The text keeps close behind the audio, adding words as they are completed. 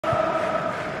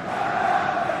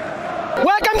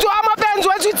Welcome to FANS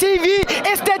Wethu TV.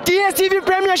 It's the DSTV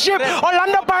Premiership.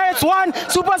 Orlando Pirates 1,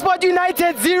 SuperSport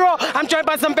United 0. I'm joined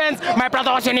by some fans. My brother,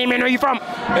 what's your name and where are you from?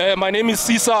 My name is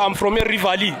Sisa. I'm from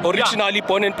Rivali, originally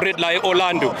born and bred like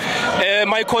Orlando.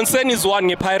 My concern is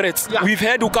one, Pirates. We've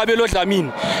had Kabelo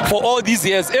Dlamini for all these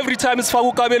years. Every time it's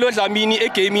for Kabelo Dlamini, a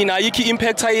game in Aiki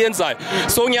impact Hyenza.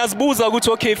 So Nyazbuza,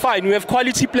 okay, fine. We have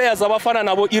quality players, Abafana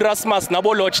Nabo Erasmus,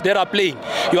 Nabo Lodge, they are playing.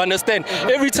 You understand?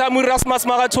 Every time Erasmus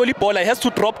Maratoli ball, he has to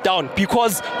drop down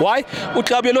because why?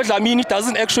 Kabelo Dlamini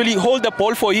doesn't actually hold the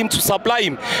ball for him to supply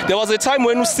him. There was a time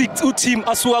when team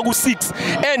Asuagu 6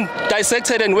 and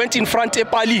dissected and went in front a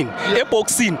Palin, a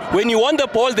boxing. When he won the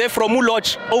ball there from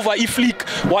Ulodge over a flick,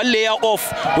 one layer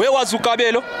off. Where was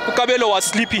Kabelo? Kabelo was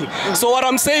sleeping. So what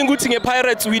I'm saying, good thing a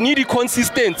Pirates, we need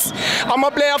consistency. I'm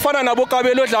a player fan and Abo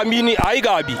Kabelo Dlamini,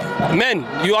 Gabi.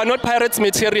 Man, you are not Pirates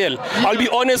material. I'll be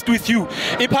honest with you.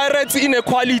 A Pirates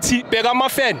inequality, Begama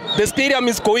fan. The stadium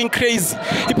is going crazy.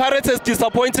 The Pirates has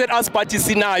disappointed us, but it's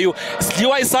scenario.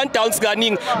 Sundowns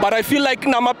gunning, but I feel like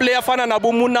Nama player fan and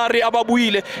Abu Munari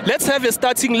Ababuile. Let's have a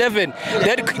starting 11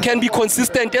 that can be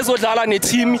consistent as Odala and a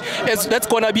team that's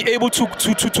gonna be able to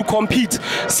compete.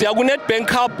 Siagunet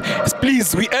bank up,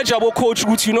 please. We urge our coach,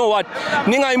 which you know what?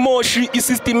 Ninga Moshi is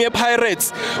system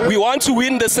Pirates. We want to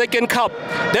win the second cup.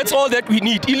 That's all that we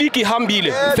need. Iliki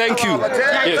Hambile. Thank you.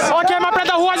 Yes. Okay, my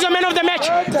brother, who was your man of the match?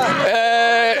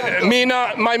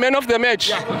 My man of the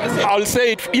match, I'll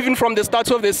say it even from the start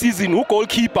of the season, who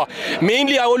goalkeeper.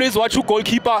 Mainly I always watch who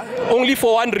goalkeeper only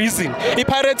for one reason. The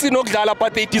Pirates in Ogdala,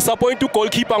 but they disappoint to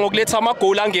goalkeeper.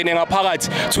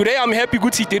 Today I'm happy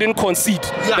good he didn't concede.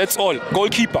 That's all.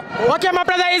 Goalkeeper. Okay, my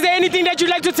brother, is there anything that you'd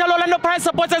like to tell Orlando Pirates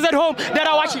supporters at home that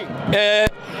are watching?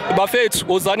 Buffett,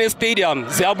 Ozane Stadium,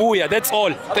 Ziabuya, that's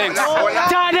all. Thanks.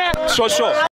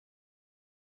 Sure.